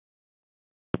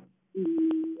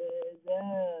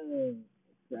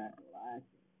Welcome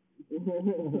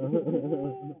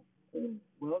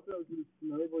to the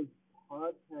Smelly Boys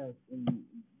podcast, and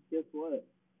guess what?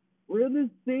 We're in the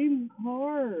same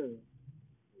car.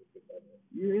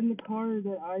 You're in the car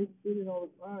that I sit in all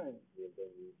the time.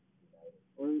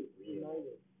 Or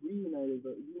reunited,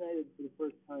 but united for the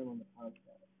first time on the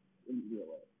podcast in real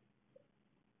life.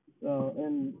 So,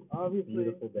 and obviously,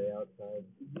 Beautiful day outside.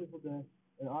 Beautiful day,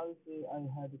 and obviously, I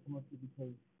had to come up here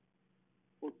because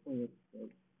 420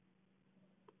 episodes,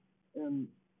 and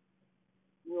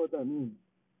you know what that means.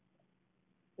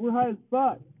 We're high as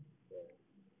fuck.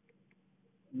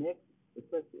 Nick,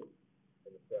 especially.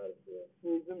 In the stratosphere.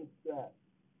 He's in the strato.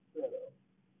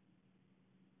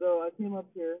 So I came up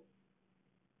here.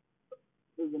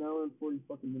 It was an hour and 40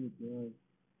 fucking minute drive.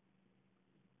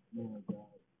 Oh my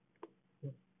god.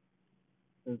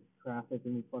 There's traffic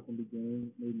in the fucking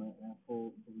beginning, made my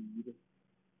asshole bleed,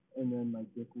 and then my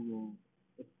dick will.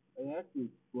 It actually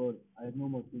exploded. I had no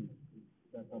more penis.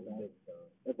 That's how bad.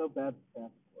 That's how bad the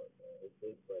traffic was. It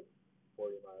takes like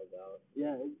 40 miles out.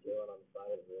 Yeah, it's chilling on the side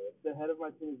of the road. The head of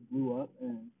my penis blew up,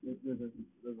 and there's a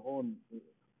hole in the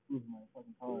roof of my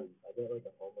fucking car. I bet like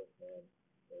a homeless man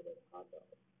made like a hot dog.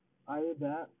 Either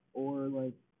that, or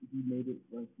like he made it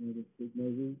big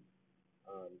noses.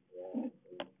 Yeah.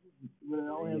 But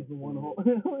it only has the one hole.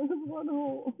 It only has one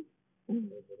hole.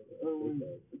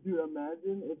 Dude,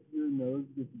 imagine if your nose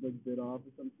gets like bit off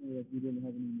or something, like you didn't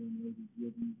have any more noses, you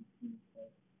had to use a penis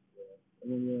head. Yeah. And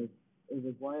then you're like, it's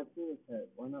like, why a penis head?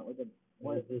 Why not like a?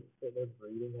 Why just sitting there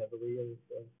breathing heavily and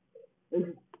stuff?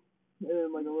 And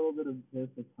then like a little bit of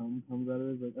piss or cum comes out of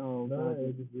it. It's like, oh no, god. it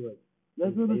would just be like.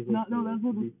 That's where the snot. No, that's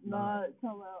where the snot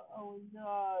come out. Oh my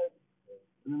god. Yeah.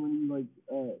 And then when you like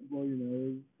blow your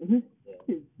nose, yeah.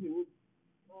 It's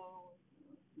oh.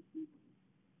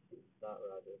 Not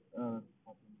Roger.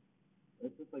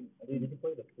 It's just like. Dude, you can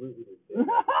play the flute with your dick.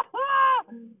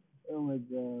 Oh my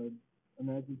god.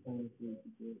 Imagine playing the flute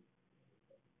with your dick.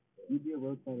 You'd be a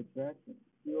roadside attraction.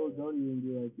 People would go to you and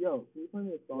be like, yo, can you play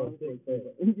me a song?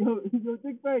 Yo,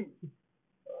 dick face.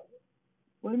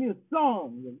 Play me a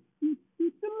song.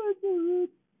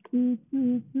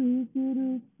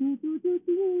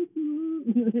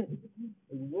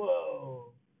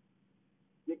 Whoa.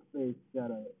 Dick face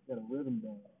got a rhythm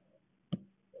down.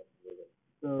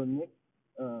 So Nick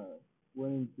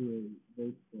went into a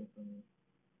vape store for me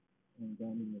and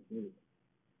got me a vape.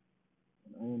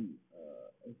 And I am,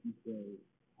 as you say,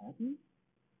 happy?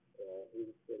 Yeah, he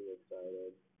was pretty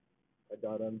excited. I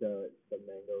got him the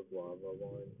mango guava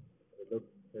one. It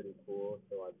looked pretty cool,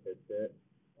 so I picked it.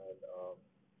 And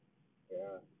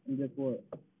yeah. And guess what?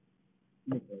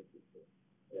 Nick likes it too.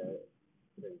 Yeah,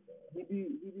 pretty good.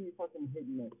 He be fucking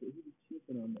hitting that shit. He be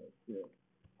cheaping on that shit.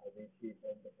 I be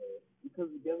cheaping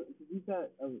because he's got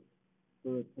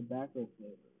the tobacco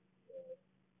flavor.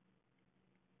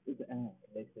 It's ass.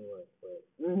 It makes me want to quit.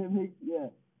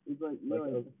 It's like, you like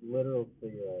know, a literal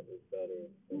cigarette is better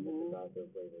than the tobacco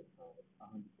flavored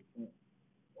kind. 100%.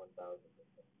 1,000%.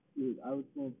 Dude, I would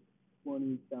smoke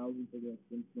 20,000 cigarettes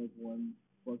and smoke one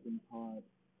fucking pod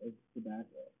of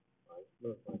tobacco. I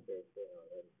smoke my favorite thing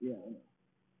already. Yeah, I know.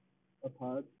 A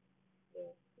pod?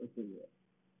 Yeah. Or cigarette?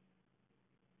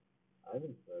 I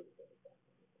haven't smoked it.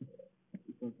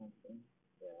 You smoke something?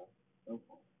 Yeah. So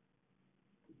far.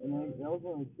 And like, that was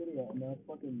one of the shitty at, and that's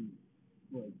fucking,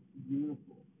 like,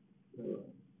 beautiful. So,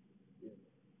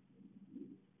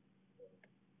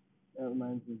 that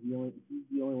reminds me, he's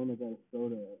the only one that got a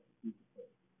soda at the pizza place.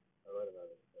 I might have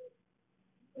had a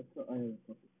soda. I had a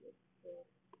couple of shit. Yeah.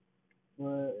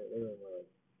 But they were more like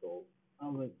gold. I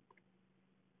was like,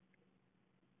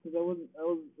 because I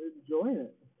was enjoying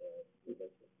it. Yeah, dude,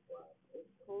 that's just flat. It's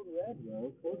Code Red, bro.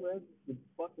 Code Red is the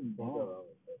fucking bomb.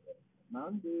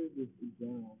 Mountain Dew just in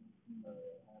general makes me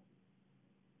happy.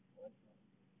 I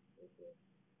like that.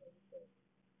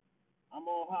 I'm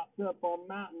all hopped up on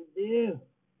Mountain Dew.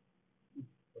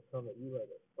 They'll come at you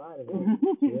like a Spider-Man.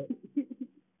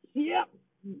 Shit.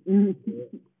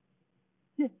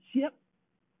 Shit.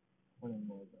 What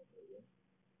anymore is that, baby?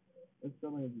 There's so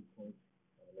many of these points.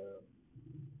 I know.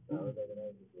 That was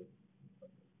organizing this.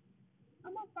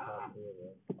 I'm on fire.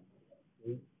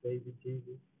 Sweet baby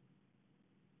Jesus.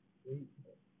 Sweet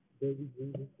baby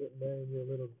Jesus sitting there in your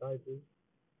little diaper.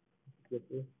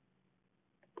 Skipper.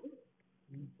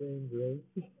 You saying grace.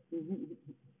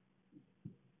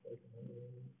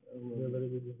 You're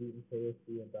literally just eating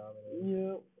KFC and Domino's.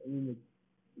 Yeah. I mean, the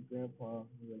grandpa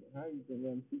was like, how are you going to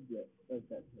let him see that? Like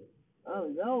that shit. I'm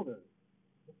his elder.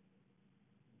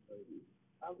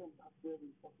 How come I feel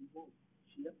this fucking voice?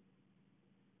 Shit.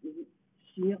 Is it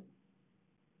shit?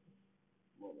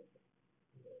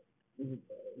 Is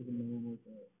a man with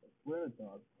a... We're in a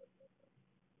dog park.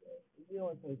 It's the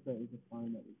only place that we can find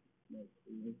that we can smoke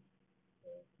freely.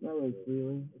 Not really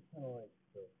freely. It's kind of like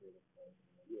the freedom place.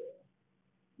 Yeah.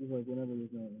 Just like whenever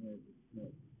there's no one here, just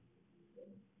smoke.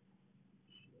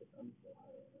 Shit, I'm so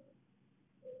high right now.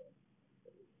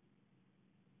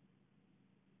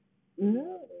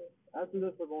 Yeah. After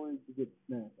this, we're going to get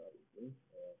snacks, obviously.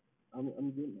 Yeah. I'm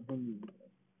getting hungry.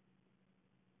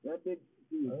 That big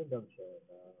dude. I think I'm chilling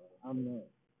now. I'm not.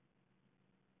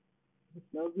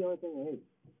 That was the only thing I ate.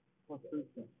 Plus fruit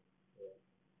snacks. Yeah.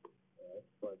 Yeah, that's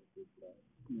fun food snack.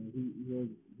 Yeah,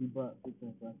 he brought fruit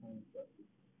snacks last time.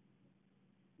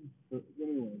 But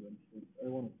anyway, then I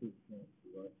want a fruit snack.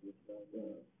 You want a food snack?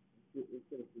 Yeah. Let's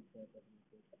get a fruit snack up in the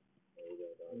fridge. There you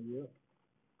go, dog. Yeah.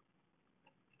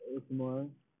 Tomorrow.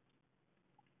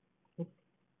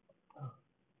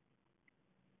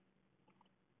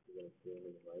 You gonna see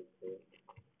any lights here?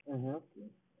 I have to.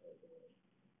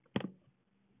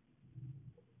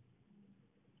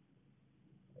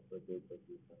 That's what good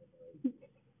cookies sound like.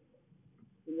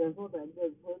 And that's what that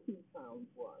good pussy sounds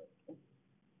like.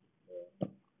 Yeah.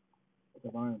 It's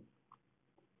a vine.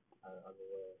 I'm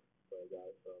aware where I got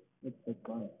it from. It's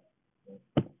vine. Yeah.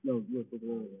 No, look, it's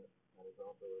really good. That is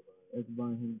also a vine. It's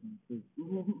vine Henderson too.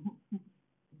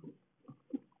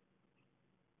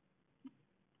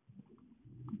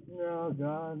 Oh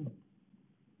God.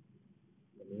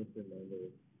 I mean, it's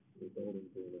remember the golden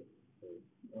penis.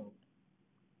 Oh.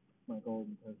 My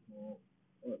golden personal.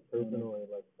 Personal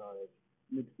electronic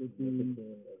Nicotine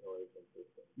inhalation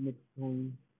system.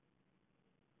 Nicotine.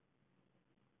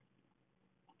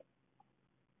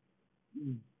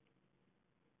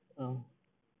 Oh.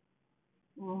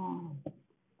 Oh.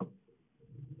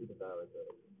 You devour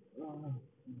those. Oh.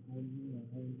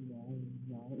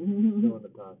 Still in the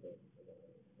process.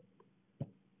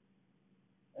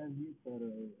 As you said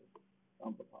earlier,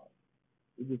 Bumper Pop.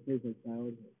 It just tastes like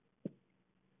childhood.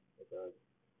 It does.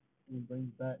 And it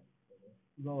brings back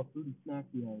all the fruity snacks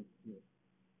you had as a kid.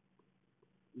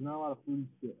 There's not a lot of fruity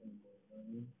shit anymore, you know what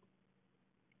I mean?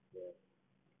 Yeah.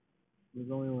 There's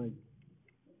only like,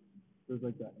 there's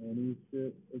like the Annie's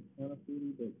shit. It's kind of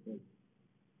fruity, but it's like,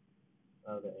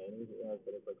 The Annie's, yeah,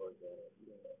 but it's like organic.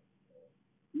 Yeah.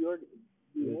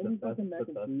 The Annie's fucking mac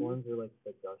the and best cheese. ones are like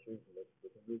the Gushers mixed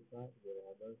with the fruit snack. You ever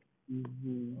had those?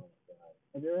 Mm-hmm. Oh my god.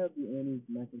 Have you ever had the Annie's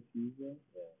mac and cheese though?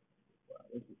 Yeah. Wow,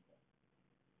 this is fun.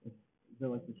 Is it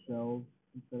like the shells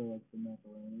instead of like the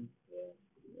macaroni? Yeah.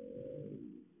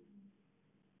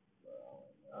 Wow.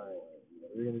 Alright.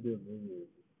 We're gonna do a movie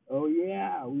review. Oh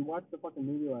yeah, we watched the fucking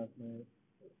movie last night.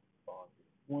 Bonkers.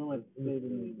 One of my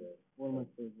favorite really movies. good. One of my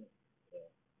favorite.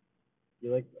 Yeah.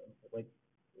 You like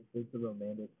it's a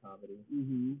romantic comedy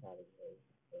Mm-hmm. kind of thing.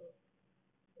 So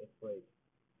it's like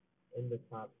in the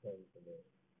top 10 for me.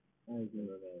 I agree.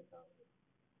 Romantic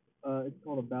comedy. It's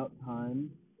called About Time.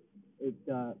 It's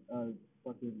got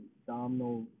fucking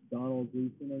Donald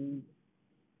Gleason in it.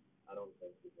 I don't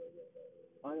think people are gonna know.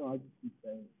 I know, I just keep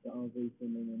saying Donald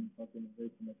Gleason and then fucking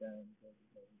Rachel McAdams and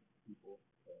people.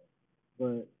 Yeah.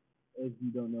 But as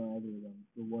you don't know either of them,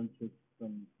 the one chick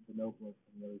from The Notebook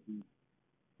and the other two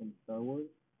from Star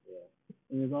Wars. Yeah.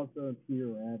 And there's also Peter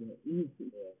Rabbit. Yeah.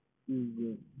 He's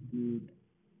a dude.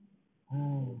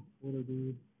 Oh, what a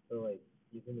dude. So like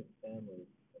he's in his family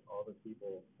and all the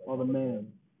people, like, all the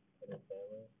men in his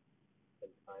family can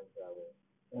time travel.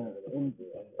 In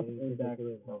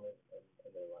particular moment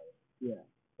in their life. Yeah.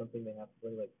 Something they have to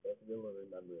play, like they have to be able to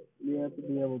remember it. They have to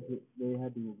be able to. They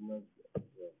had to have lived it.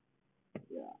 Yeah.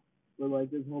 Yeah. But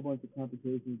like, there's a whole bunch of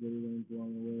complications that he learns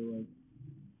along the way. Like,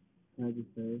 can I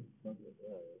just say? Yeah.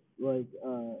 Like,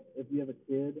 if you have a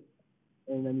kid,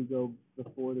 and then you go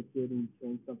before the kid and you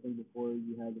change something before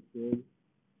you have the kid,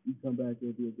 you come back,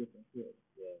 it'll be a different kid.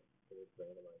 Yeah. Because it's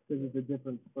randomized. Because it's a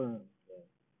different sperm. Yeah.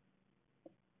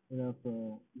 You know,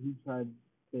 so he tried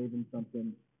saving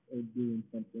something or doing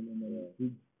something, and then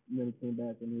he came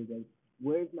back and he was like,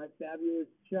 "Where's my fabulous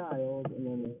child?" And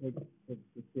then he picked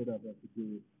the kid up at the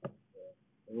dude. Yeah.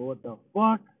 Like, well, what the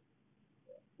fuck?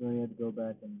 Yeah. And then he had to go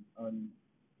back and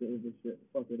unsave the shit,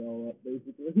 fuck it all up,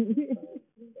 basically.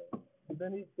 But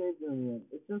then he saved it in the end.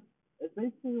 It's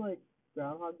basically like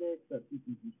Groundhog Day, except he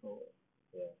can control it.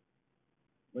 Yeah.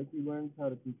 Like he learns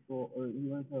how to control, or he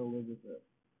learns how to live with it.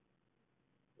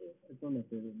 Yeah. It's one of my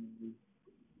favorite movies.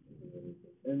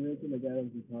 And Rachel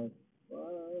McAdams is hot.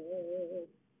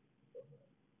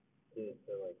 Yeah,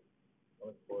 so like, I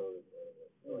want to spoil this a little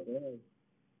bit. So, like,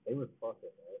 they were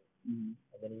fucking, right? Mm-hmm.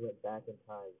 And then he went back in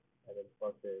time, and then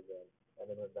fucked her again,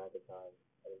 and then went back in time,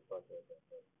 and then fucked her again.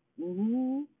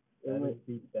 Mm-hmm. That is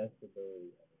the best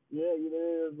ability. Yeah, you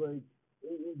know, it was like,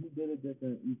 he did it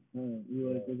different each time. He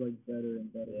like was like better and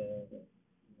better. Yeah.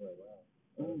 He's like, wow.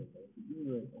 He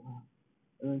was like, wow.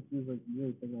 And then she was like, you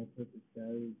really think my perfect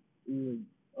guy is, he was like,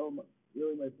 oh my,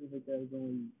 really my perfect guy is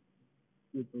only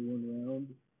good for one round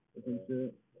or some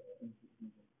shit. And she was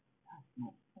like, that's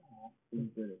not fair. He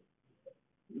did it.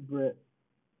 Britt,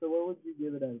 so what would you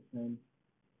give it out of 10?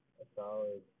 A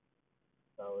solid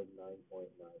 9.98.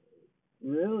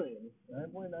 Really?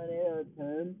 9.98 out of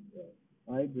 10? Yeah.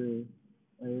 I agree.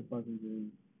 I fucking agree.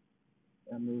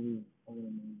 That movie is fucking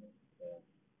amazing. Yeah.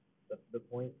 The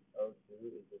point of two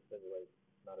is just that like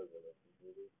not a realistic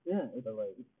movie. Yeah, it's but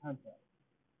like it's concept.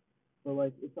 But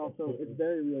like it's also it's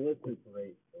very realistic. It's a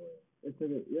great story. It's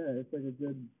like it's like a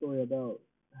good story about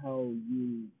how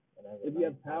you if you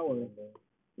have power.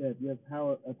 Yeah, if you have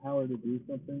a power to do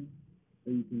something,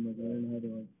 so you can like learn how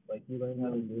to like he learned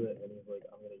how to do it, and he's like,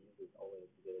 I'm gonna use this only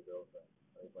to get a girlfriend.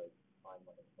 Or he's like, find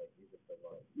like use it for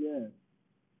love. Yeah,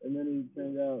 and then he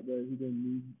turned out that he didn't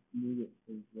need it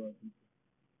for his love.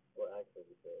 Well, actually,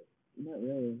 he did. Not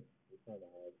really. He kind of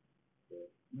had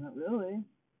to. Not really.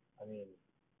 I mean,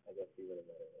 I guess he would have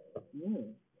met it. Right?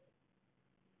 Yeah.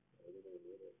 He didn't even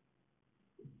need it.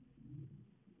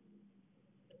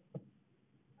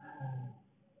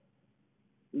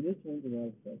 He did change a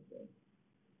lot of stuff though.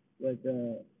 Like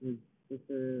his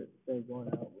sister started going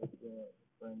out with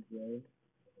friend Jay.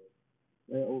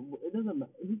 Like, it doesn't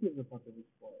matter. Who gives a fuck if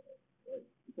it's spoiled? Like,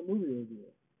 it's a movie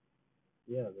review.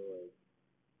 Yeah, but like,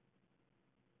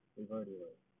 we've already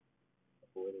like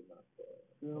avoided not spoiling.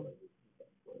 Yeah. So, like, we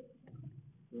can't spoil it.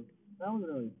 So, that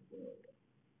wasn't really spoiled.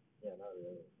 Yeah, not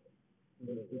really.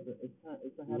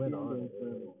 It's a happy ending for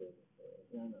everyone.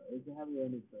 Yeah, no, it's a happy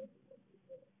ending for everyone.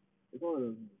 It's one of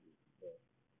those movies. Yeah.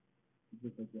 It's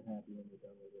just like you're happy when you're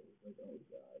done with it. It's like, oh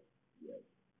god, yes,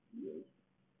 yes.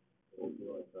 Oh, you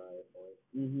want to try a point?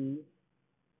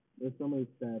 There's so many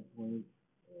sad points.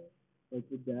 Yeah. Like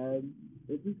the dad,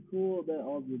 it's just cool that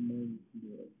all the men can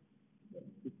do it.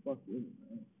 It's fucking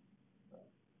man.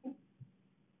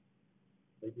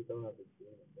 They just don't have the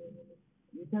scene there.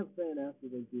 You kept saying after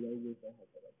this, dude, I wish I had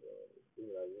that ability.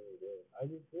 Dude, I really do. I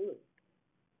just do it.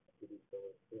 I could do so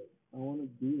much shit. I want to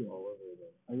do it. All over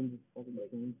again. I can just fucking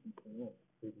like, change something up.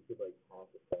 So you could like pass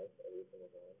the test every single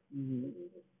time. And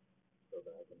you just go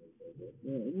back and retake it.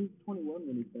 Yeah, and he's 21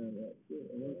 when he found out too.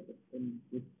 And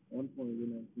I'm 20, you're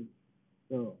 19.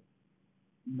 So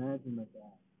imagine like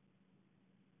that.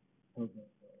 Okay.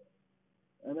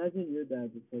 Imagine your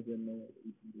dad just doesn't know that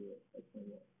you can do it at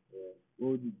 21. Yeah.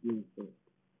 What would you do first?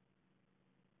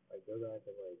 I go back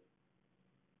and like,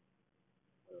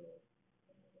 I don't know.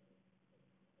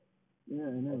 Yeah,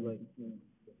 I know. I'd like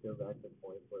just go back to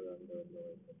points where I'm going to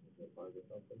like a park or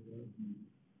something. You know?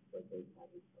 Like those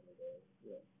happy summer days.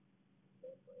 Yeah.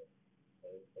 That's like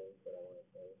saying things that I want to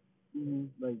say.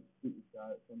 Like shoot your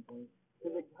shot at some point.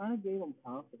 Because it kind of gave him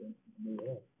confidence in the movie.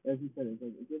 Yeah. As you said, it's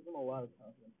like it gives him a lot of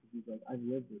confidence because he's like, I've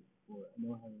lived this before. I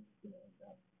know how this is gonna end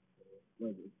up.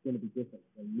 Like it's gonna be different.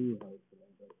 I knew how it's gonna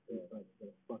end up. So it's like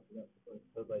gonna fuck it up.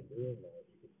 So by doing that,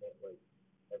 you can like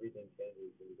everything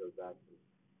changes when you go back to.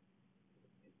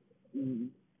 You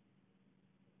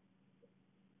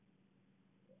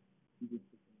just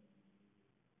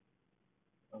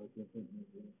of a different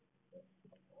movie.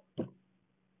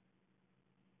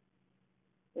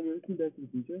 Have you ever seen Back to the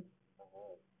Future? I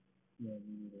have. No,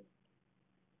 me neither.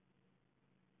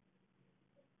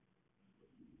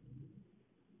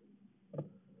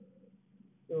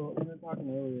 So we were talking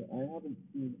earlier. I haven't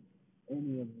seen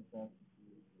any of the Fast and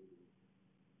Furious movies,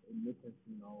 and Nick has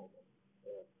seen all of them.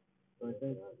 Yeah. So I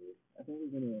think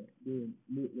we're gonna do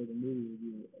like a movie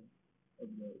review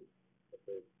of those. The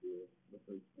first two.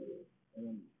 And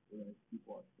then we're gonna keep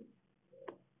watching.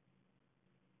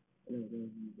 And then we're gonna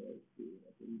review those too.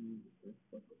 Like we need the first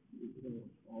couple. We're gonna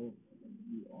watch all of them and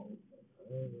review all of them.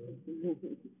 I don't know.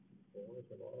 They watch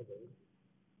them all, dude.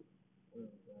 Oh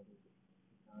god, it's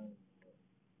time.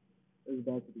 It's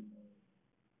about to be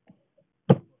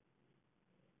 9.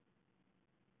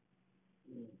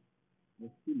 Yeah.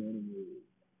 There's too many movies.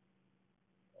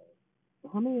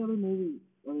 How many other movies?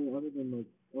 I mean, other than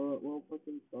like, well,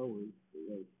 fucking Star Wars.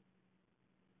 Like,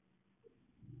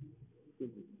 do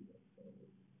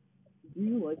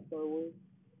you like Star Wars?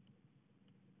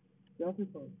 That's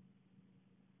just fun.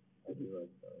 I do like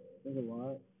Star Wars. There's a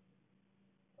lot.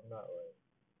 I'm not like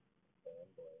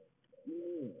fanboy.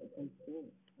 Yeah, I think.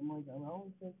 I'm like, I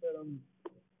don't think that I'm.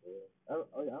 I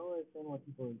don't understand why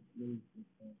people are really big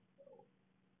fans of Star Wars.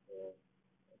 Yeah.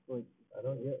 It's like I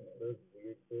don't get those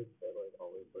weird kids that like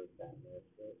always wear Batman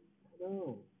shit. I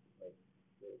know. Like,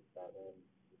 dude, Batman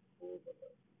is cool, but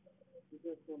like, You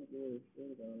just want to wear a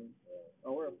shirt on. yeah. I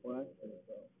wear a black shirt.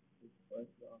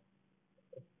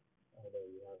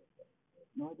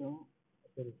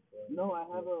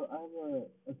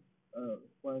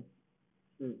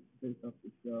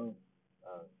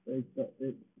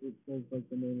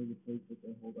 plates that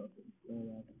they hold up in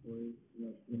Starlab stories.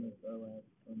 Starlab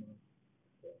from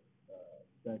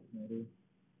Zack Snyder.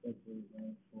 That's where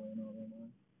Ryan Choi and all them are.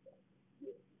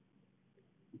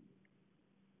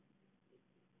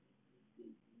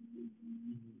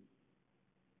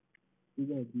 We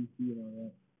got DC and all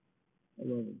that. I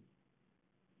love it.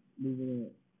 Moving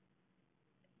it.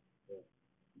 Yeah.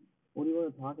 What do you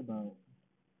want to talk about?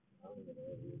 I don't even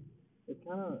know. It's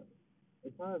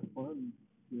kind of fun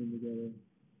being together.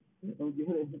 Oh, get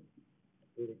it.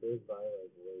 Dude, it goes by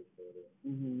like way shorter.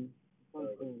 It's fun.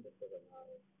 Like, it's like an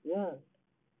hour. Yeah.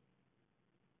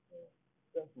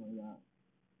 Definitely not.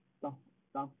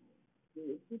 Stop.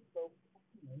 Dude, it's just so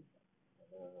fucking nice.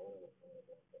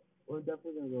 We're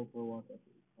definitely gonna go for a walk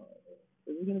after this pod.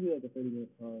 This is gonna be like a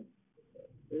 30-minute pod.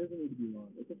 It doesn't need to be long.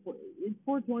 It's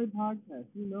 420 podcast.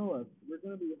 You know us. We're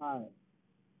gonna be high.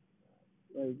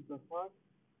 Like the fuck?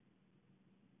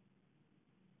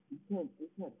 We can't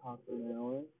talk for an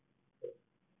hour.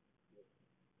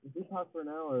 If we talk for an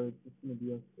hour, it's just gonna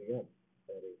be us.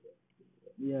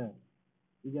 Yeah.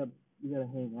 We gotta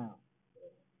hang out.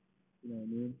 You know what I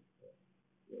mean?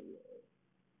 Yeah.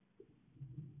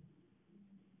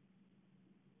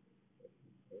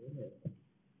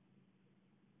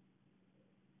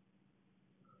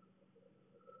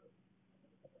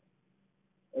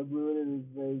 I blew it in his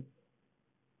face.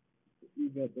 You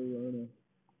got the Rona.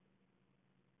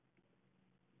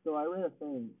 So I read a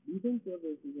thing. Do you think that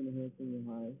this is enhancing your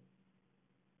high?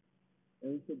 I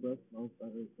think the breath smells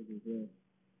better because of this.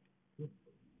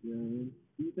 You know what I mean?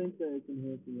 Do you think that it's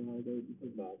enhancing your high though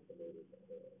because vaccinated?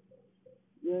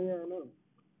 Yeah, I know.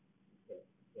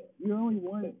 Yeah. You only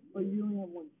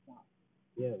have one shot.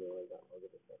 Yeah, but I'll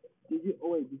get the second shot.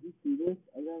 Did you see this?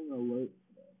 I got an alert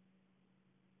today.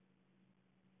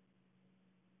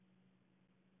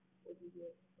 What did you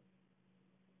get?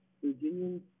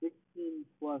 Virginians 16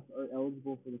 plus are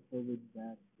eligible for the COVID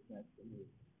vaccine.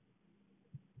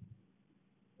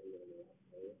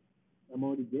 I'm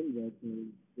already getting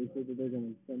vaccinated. They said that they're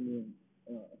going to send me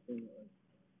a thing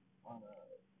on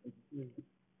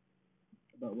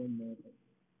about when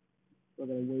so I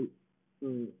gotta wait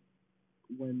for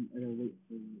when I have to wait.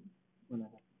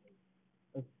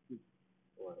 That's just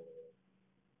a lot of wait.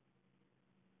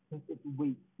 It's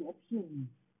waitception.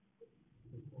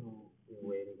 Oh, you're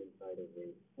waiting inside a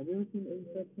wait. Have you ever seen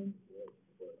Inception? Yeah.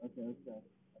 Okay. I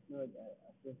feel like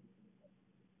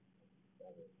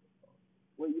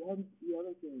wait, you haven't seen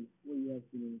what you have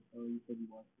seen it. Oh, you said you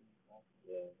watched it.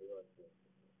 Yeah, we watched it.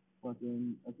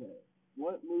 Fucking okay.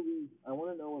 What movies? I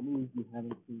want to know what movies you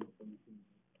haven't seen from the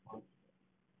watch.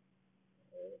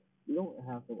 You don't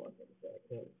have to watch it. I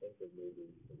can't think of movies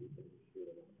that we can shoot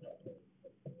them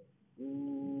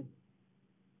on.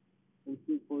 Have you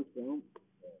seen Forrest Gump?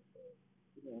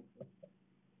 Yeah.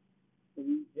 Have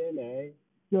you? Jenny.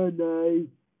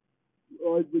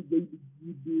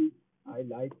 I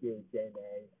like you,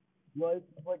 Jenny. Well, it's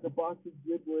like a box of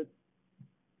giblets.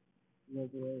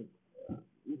 Like right.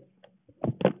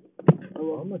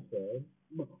 Mama said.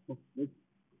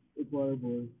 It's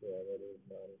waterboard. Yeah, that is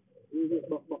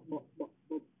waterboard.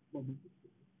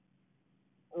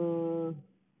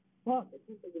 Fuck, I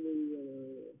can't think of any.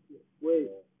 Wait.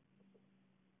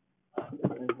 I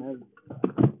have.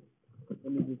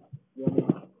 Let me just.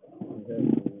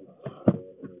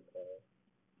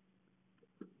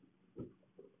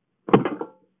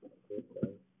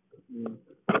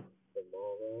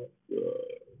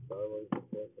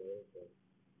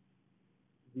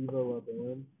 Viva La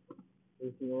Band.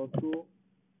 Anything old school?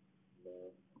 No.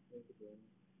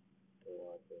 Go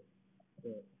watch it.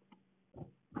 Yeah.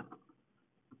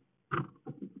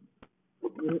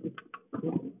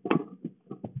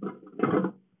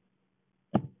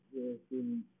 Yeah,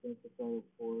 student Sanctified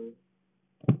for.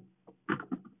 I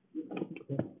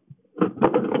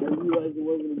realized it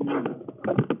wasn't a movie.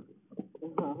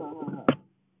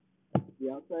 The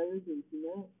Outsiders, have you seen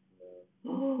that? No.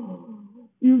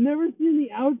 You've never seen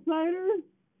The Outsiders?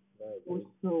 No, we're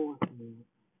so lucky.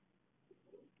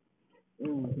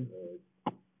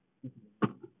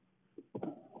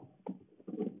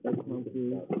 That's Tom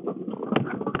Cruise.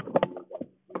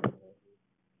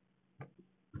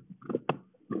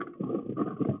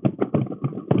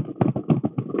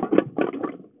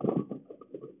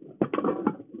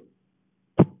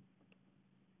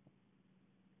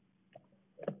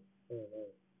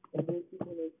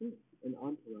 An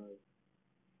Entourage.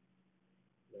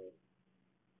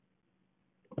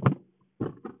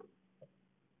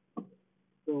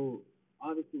 So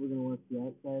obviously we're gonna watch The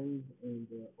Outsiders and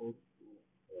Old School.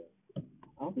 Yeah.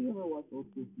 I don't think I ever watched Old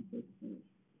School from start to finish.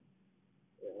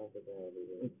 Yeah, I don't think I have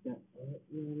either. It's that. You know what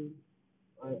I mean?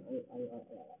 definitely have.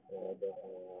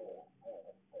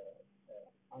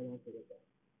 I don't forget that.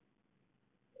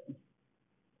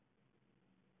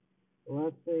 The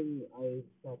last thing I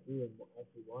sat through and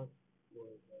actually watched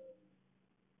was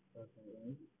Dark Knight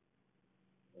Rises.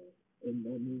 And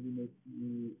that movie makes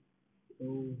me so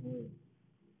hard.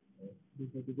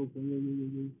 Just like to go from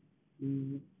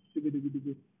sugar digga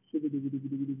digga, sugar digga digga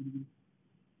digga digga digga,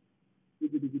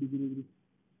 sugar digga digga digga digga.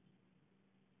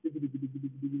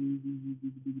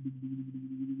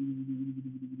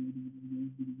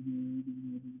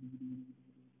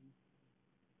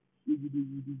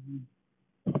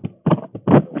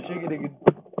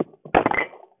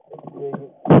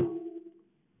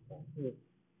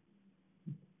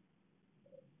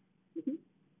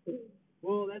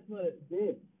 Well, that's what it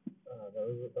did.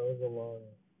 That was a long.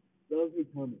 That was me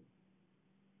coming.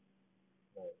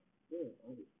 Nice. Yeah,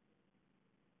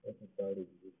 Once you started,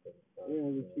 you just couldn't stop. yeah,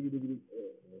 the You sugar.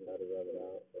 had to rub it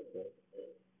out. That's it.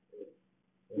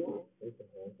 There's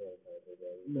some hand sanitizer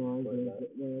there. No, I didn't.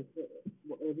 No, that's not.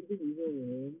 Everything you use on your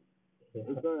hand, Yeah.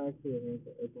 it's not actually a hand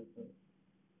sanitizer. It's like that.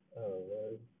 Oh,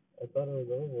 Lord. I thought I was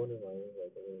wondering why it was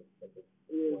like a little something.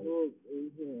 Yeah, well,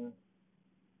 yeah.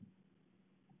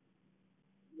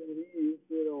 But he used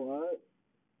it a lot.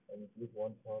 And just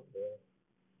one pump there.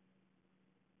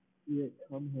 Yeah,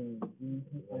 come here.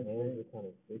 My hands are kind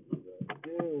of sticky, though.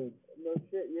 Dude, no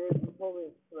shit. You told me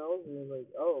it smells, and you're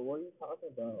like, oh, what are you talking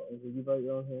about? I was like, you brought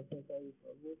your own hand sanitizer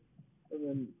from me? And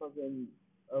then fucking,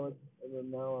 and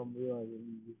then now I'm realizing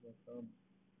you use my cum.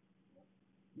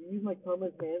 You use my cum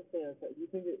as hand sanitizer. Do you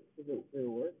think it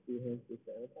works? Do your hands get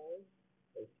sanitized?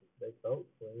 They felt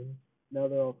clean.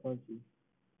 Now they're all crunchy.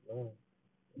 No.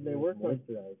 They were crunchy.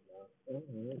 Moisturized now. Oh,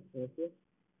 alright. That's it?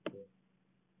 Yeah.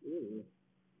 Ooh.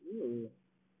 Ooh.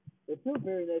 They feel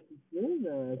very nice and smooth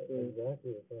now, actually.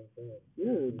 Exactly, that's what I'm saying.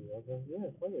 Dude. Okay. Yeah,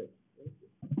 fuck it. Thank you.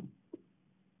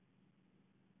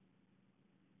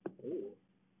 Ooh.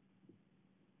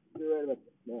 You're right about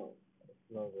the smell. It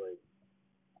smells like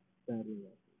Battery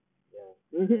acid. Yeah.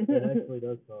 It actually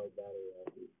does smell like battery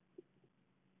acid.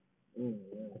 Yeah.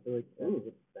 I feel like that's what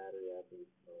battery acid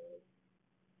would smell like.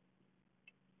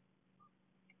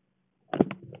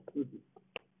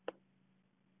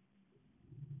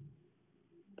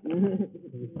 My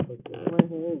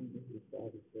hand. It's so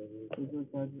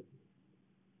touchy.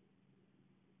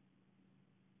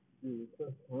 Dude, it's so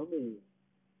tummy.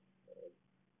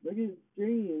 Look at his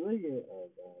stream. Look at it. Oh,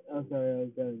 God. I'm sorry, I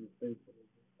was down in his face.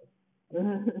 You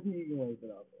can wipe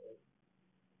it off.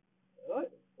 What?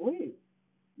 Wait.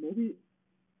 Maybe.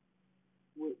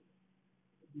 What?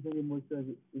 Do you think it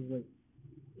moisturizes is like.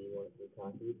 Do you want some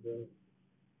coffee, bro?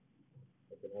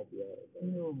 I can help you out with that.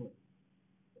 No.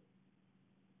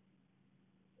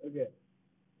 Okay.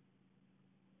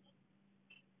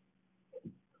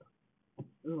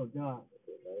 Oh, God.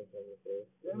 Okay, nice on your face.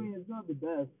 I mean, it's not the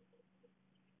best.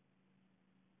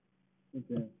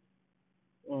 Okay.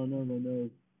 Oh, no, my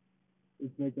nose.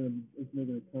 It's making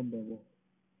a cum bubble.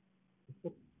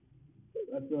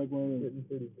 I feel like one of those. Getting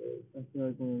pretty big. I feel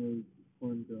like one of those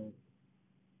porn girls.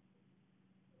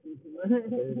 I thought you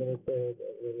were going to say like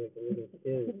a little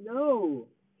kid. No!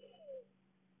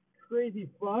 Crazy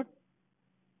fuck!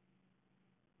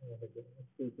 Oh, my God.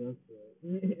 So desperate. I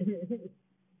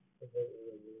thought you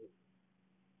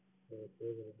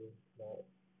were going to be not.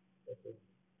 That's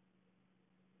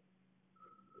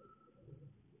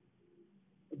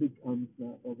A big cum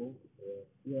snap bubble. Yeah.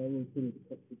 Yeah, I really put it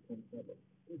a big cum snap bubble.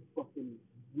 You fucking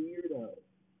weirdo.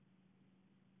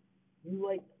 You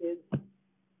like kids?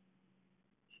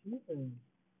 Cheating.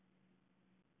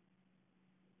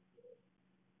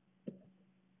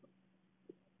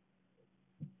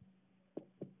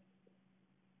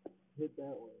 Hit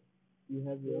that one. You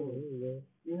have your own. Yeah.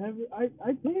 You have your, I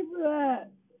paid for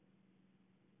that!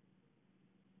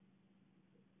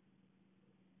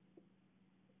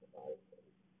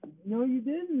 No, you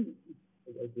didn't.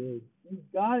 I did. You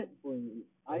got it for me.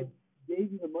 I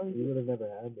gave you the money. You would have never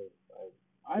had this.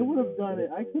 I would have done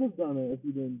it. I could have done it if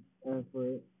you didn't ask for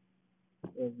it.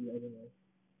 Or if you, I don't know.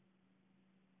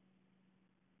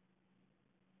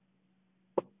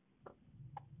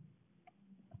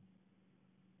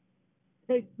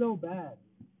 Tastes so bad.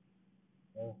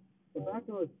 Yeah.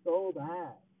 Tobacco is so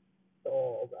bad.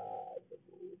 So bad.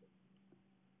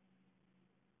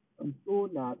 I'm so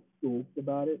not stoked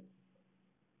about it.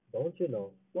 Don't you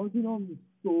know? Don't you know I'm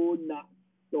so not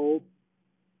stoked?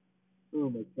 Oh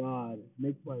my god.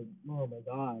 Makes my, oh my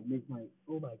god. Makes my,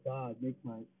 oh my god. Makes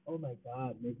my, oh my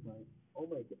god. Makes my, oh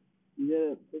my god. You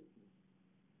gotta fix me.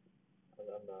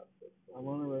 I'm not. I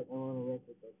want to record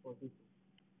that.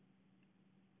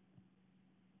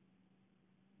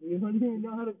 You You don't even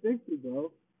know how to fix it,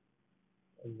 bro.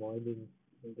 I'm winding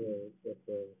the thing.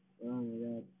 Oh my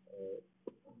god.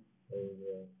 There you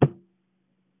go.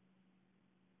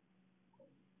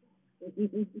 You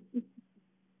just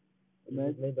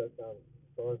made that sound.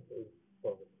 Sauce is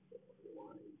sauce.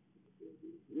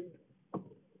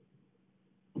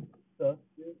 Stuff,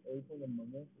 dude. Are you playing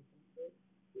Among Us or something?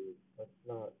 Dude, let's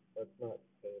not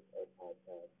taint our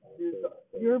podcast. Dude,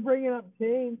 you're bringing up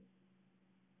taint.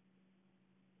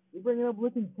 You're bringing up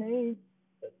licking taint.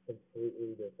 That's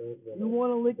completely different than You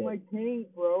want to lick my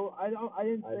taint, bro? I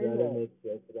didn't say I'd rather that. make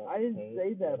jokes about I didn't taint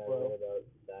say that, than bro. I would about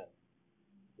that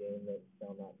game that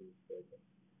shall not be spoken.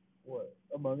 What?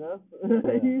 Among Us?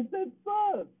 Yeah. You said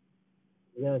stuff.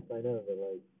 Yes, I know, but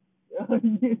like. I thought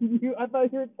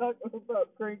you were talking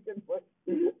about cranking, like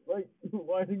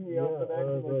winding me up and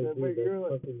acting like that, but you're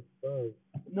like, fucking sucks.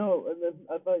 no, and then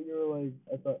I thought you were like,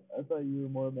 I thought you were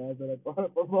more mad that I brought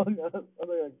up Among Us. I was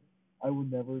like, I would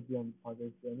never be on the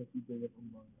podcast again if you bring up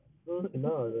Among Us.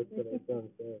 No, that's what I'm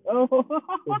saying. Oh.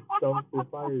 It's dumpster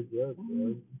fire joke,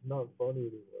 bro. It's not funny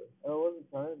anymore. I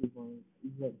wasn't trying to be funny.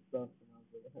 You said stuff, and I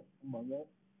was like, Among Us?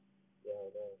 Yeah, I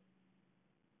know.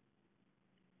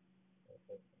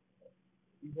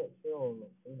 You got shit all over the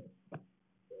phone.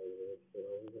 Yeah, you have shit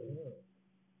over there. Yeah,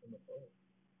 on the phone.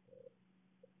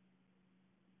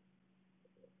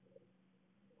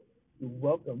 You're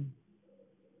welcome.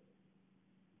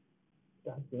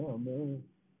 Goddamn, man.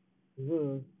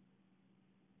 Ugh.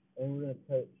 And we're gonna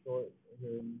cut it short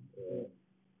here. Yeah.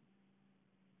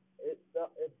 It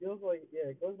feels like, yeah,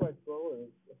 it goes by slower.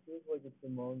 It feels like it's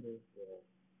been longer. Yeah,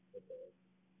 it does.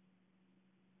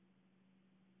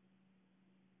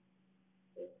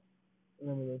 Yeah. And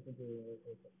then we listen to it like,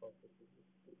 what the fuck is this?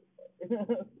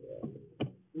 Yeah.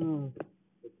 Mm.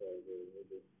 It's all good. We're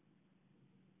just.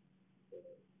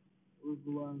 We're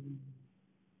blind.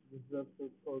 This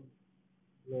episode's called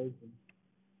Blazing.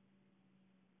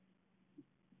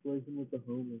 Blazing with the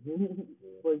homie.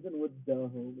 Blazing with the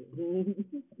homie.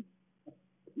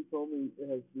 He told me it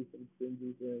has to be some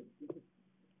cringy thing.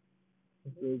 So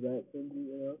is that cringy,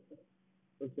 you know?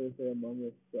 Or should I say Among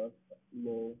Us stuff?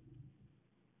 Lol.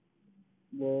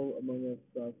 Lol, Among Us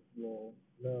stuff, lol.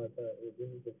 No, I thought this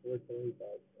is the 420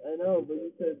 pack. I know, but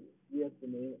you said we have to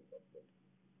name it something.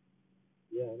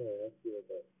 Yeah, I know. It has to be like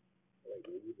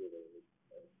weed related.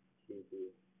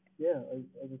 Cheesy. Yeah, I was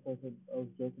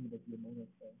joking about the Among Us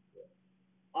stuff. Yeah.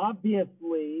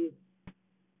 Obviously.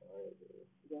 Alright, dude.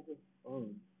 You got his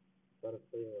phone. Gotta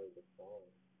play like a song.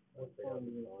 I forgot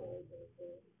the song I was gonna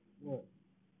say. What? I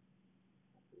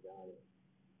forgot it.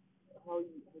 How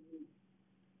you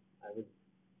I was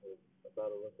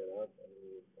about to look it up and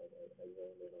I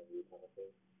zoned in on you talking.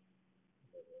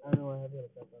 I know I have it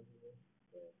at that time.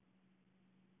 Yeah.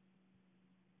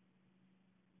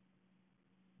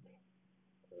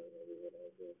 I don't remember what I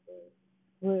was gonna say.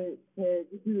 Play, get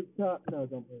to the top. No,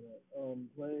 don't play that.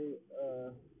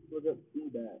 Look up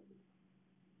feedback.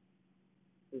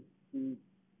 Just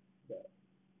feedback.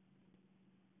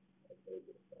 I played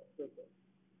this song. Okay.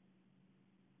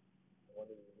 I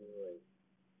wanted to do like.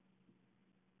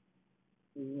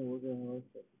 This isn't working on our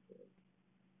stuff.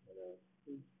 I know.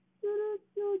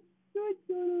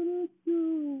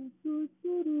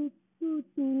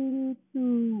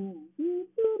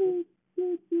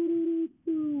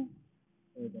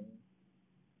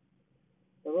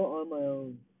 I'll go on my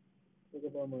own. Pick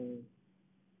up on my own.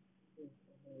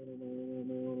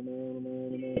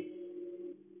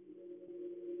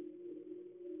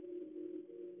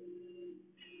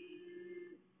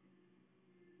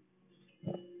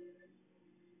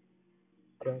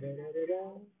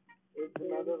 It's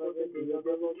another fucking thing of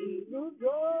New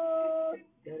York.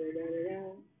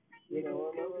 You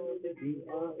know I'm on with the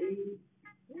D.R.E.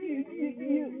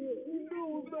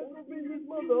 You better be this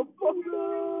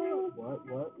motherfucker. What?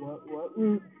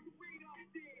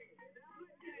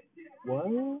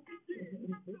 What?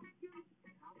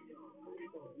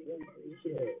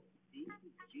 Shit.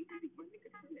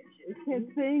 You can't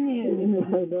sing it. I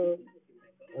know.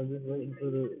 I'm just waiting for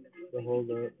the hold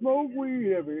up. Smoke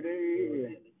weed every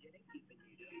day.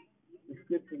 Just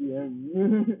get to the end.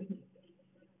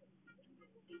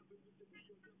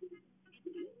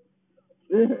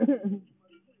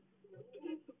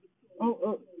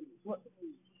 Oh, what?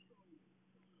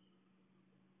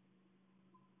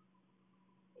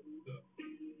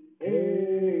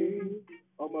 Hey,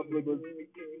 all my blibbers.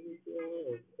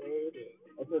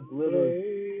 I said blibbers.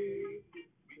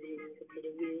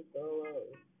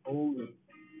 Oh,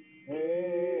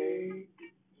 hey,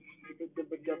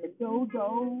 Jojo.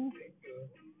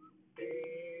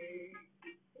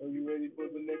 Are you ready for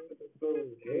the next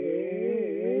episode?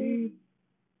 Hey.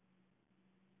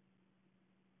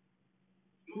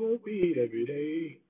 smoke weed every day.